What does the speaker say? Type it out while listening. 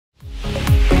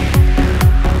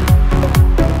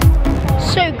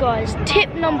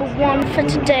number 1 for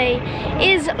today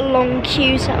is long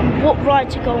queues and what ride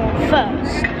to go on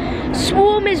first.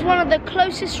 Swarm is one of the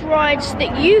closest rides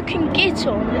that you can get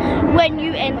on when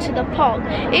you enter the park.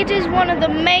 It is one of the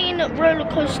main roller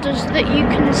coasters that you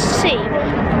can see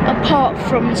apart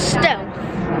from Stealth.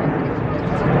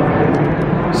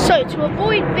 So to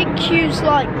avoid big queues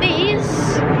like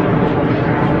these,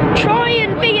 try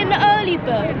and be an early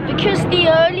bird because the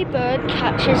early bird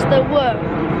catches the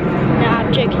worm. Nah,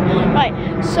 I'm joking. Right,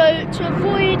 so to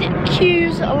avoid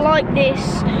queues like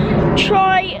this,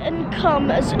 try and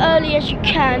come as early as you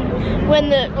can when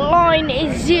the line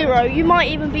is 0. You might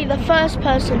even be the first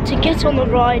person to get on the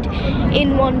ride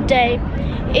in one day.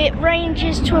 It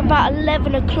ranges to about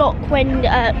 11 o'clock when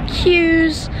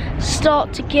queues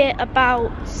start to get about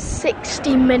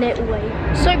 60-minute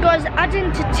wait. So guys,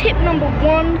 adding to tip number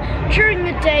 1, during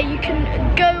the day you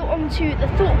can go onto the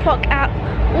Thorpe Park app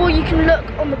or you can look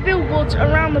on the billboards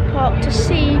around the park to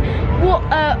see what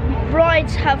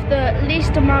rides have the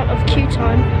least amount of queue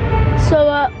time. So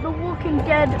The Walking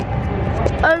Dead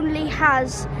only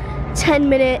has 10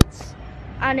 minutes.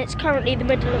 And it's currently the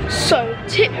middle of. So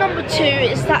tip number 2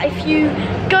 is that if you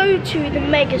go to the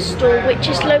mega store, which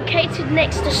is located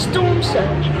next to Storm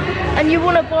Surge, and you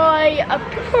want to buy a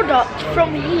product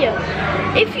from here,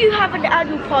 if you have an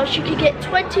annual pass you can get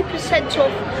 20%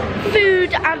 off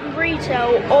food and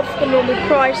retail off the normal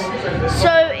price,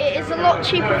 so it is a lot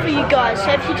cheaper for you guys.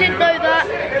 So if you didn't know that,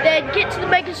 then get to the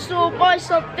mega store, buy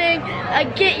something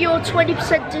and get your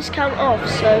 20% discount off.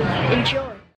 So enjoy.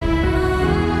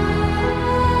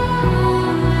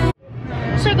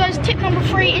 So guys, tip number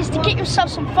 3 is to get yourself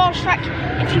some fast track.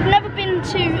 If you've never been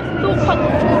to Thorpe Park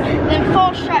before, then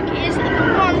fast track is the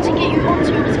one to get you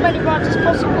onto as many rides as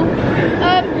possible.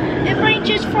 It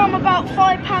ranges from about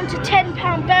 £5 to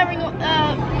 £10, varying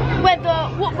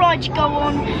what ride you go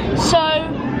on. So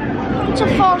to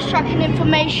fast tracking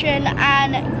information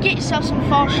and get yourself some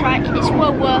fast track. It's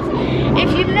well worth.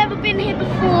 If you've never been here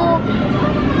before,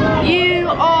 you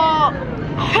are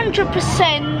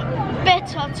 100%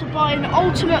 better to buy an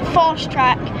ultimate fast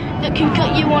track that can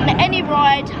get you on any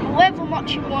ride however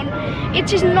much you want.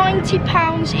 It is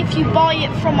 £90 if you buy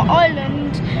it from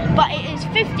Ireland, but it is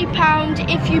 £50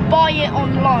 if you buy it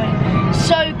online.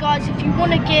 So guys, if you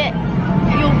want to get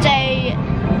your day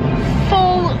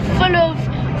full of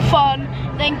fun,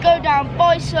 then go down,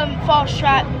 buy some fast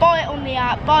track, buy it on the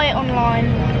app, buy it online,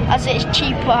 as it is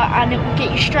cheaper and it will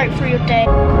get you straight through your day.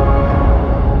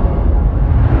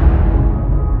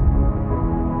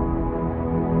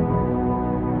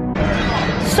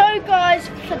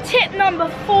 For tip number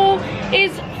 4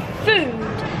 is food.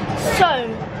 So,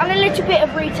 and a little bit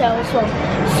of retail as well.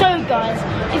 So guys,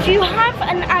 if you have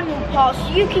an annual pass,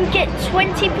 you can get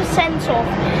 20% off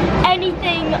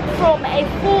anything from a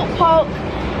Thorpe Park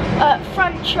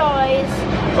franchise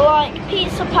like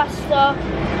Pizza Pasta,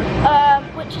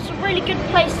 which is a really good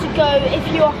place to go if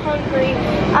you're hungry,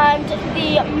 and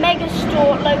the mega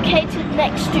store located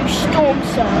next to Storm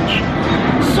Surge.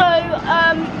 So,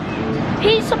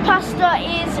 Pizza Pasta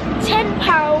is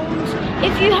 £10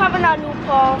 if you have an annual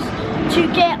pass to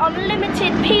get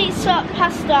unlimited pizza,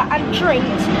 pasta and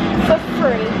drinks for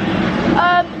free.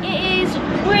 It is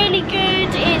really good,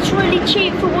 it's really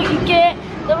cheap for what you get.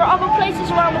 There are other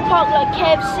places around the park like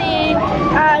KFC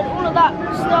and all of that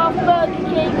stuff, Burger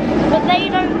King, but they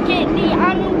don't get the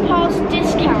annual pass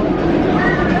discount.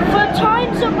 For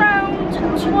times around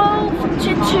 12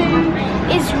 to 2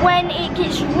 is when it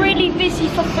gets really busy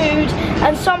for food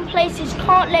and some places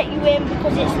can't let you in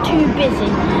because it's too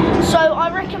busy. So I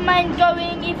recommend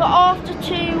going either after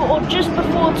 2 or just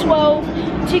before 12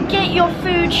 to get your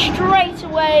food straight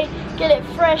away, get it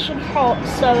fresh and hot.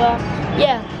 So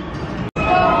yeah.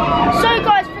 So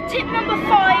guys, for tip number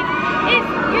 5, if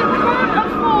you can't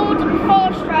afford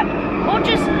fast track or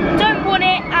just don't want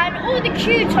it, and all the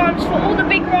queue times for all the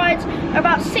big rides are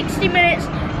about 60 minutes,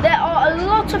 there are a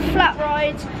lot of flat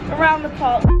rides around the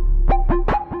park.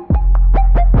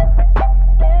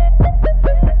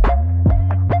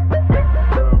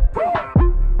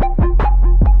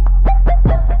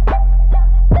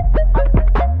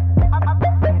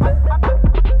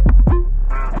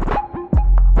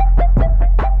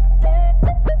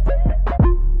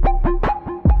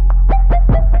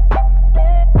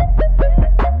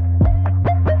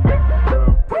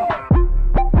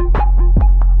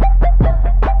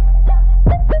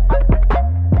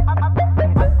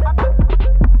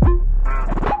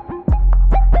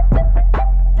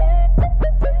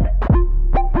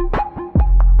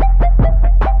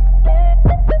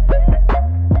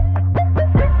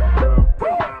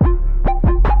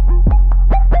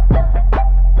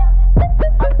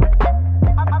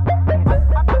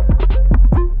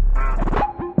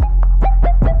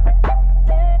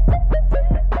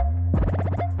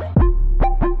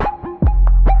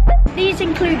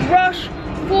 Rush,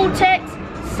 Vortex,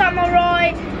 Samurai,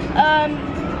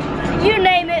 you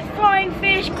name it, Flying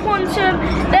Fish, Quantum,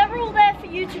 they're all there for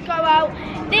you to go out.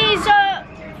 These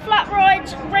flat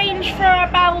rides range for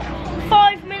about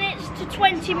 5 minutes to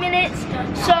 20 minutes,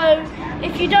 so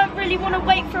if you don't really want to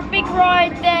wait for a big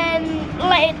ride, then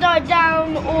let it die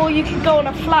down, or you can go on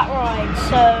a flat ride.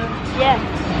 So yeah.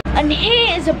 And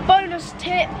here is a bonus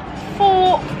tip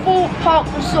for Thorpe Park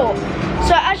Resort.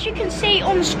 So as you can see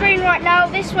on the screen right now,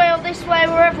 this way or this way,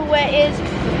 wherever it is,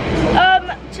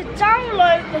 to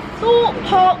download the Thorpe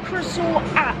Park Resort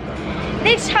app.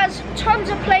 This has tons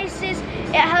of places.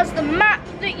 It has the map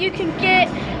that you can get,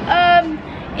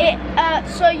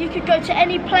 so you could go to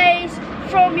any place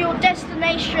from your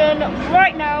destination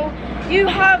right now. You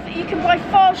can buy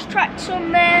fast tracks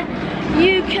on there.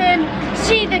 You can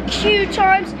see the queue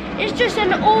times. It's just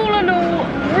an all in all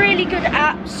really good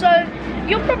app. So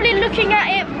you're probably looking at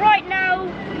it right now.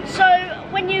 So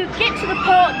when you get to the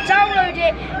park, download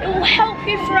it. It will help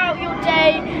you throughout your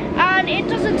day, and it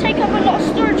doesn't take up a lot of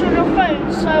storage on your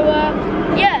phone. So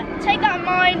yeah, take that in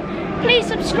mind. Please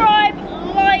subscribe,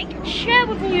 like, share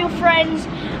with all your friends,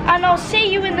 and I'll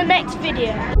see you in the next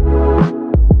video.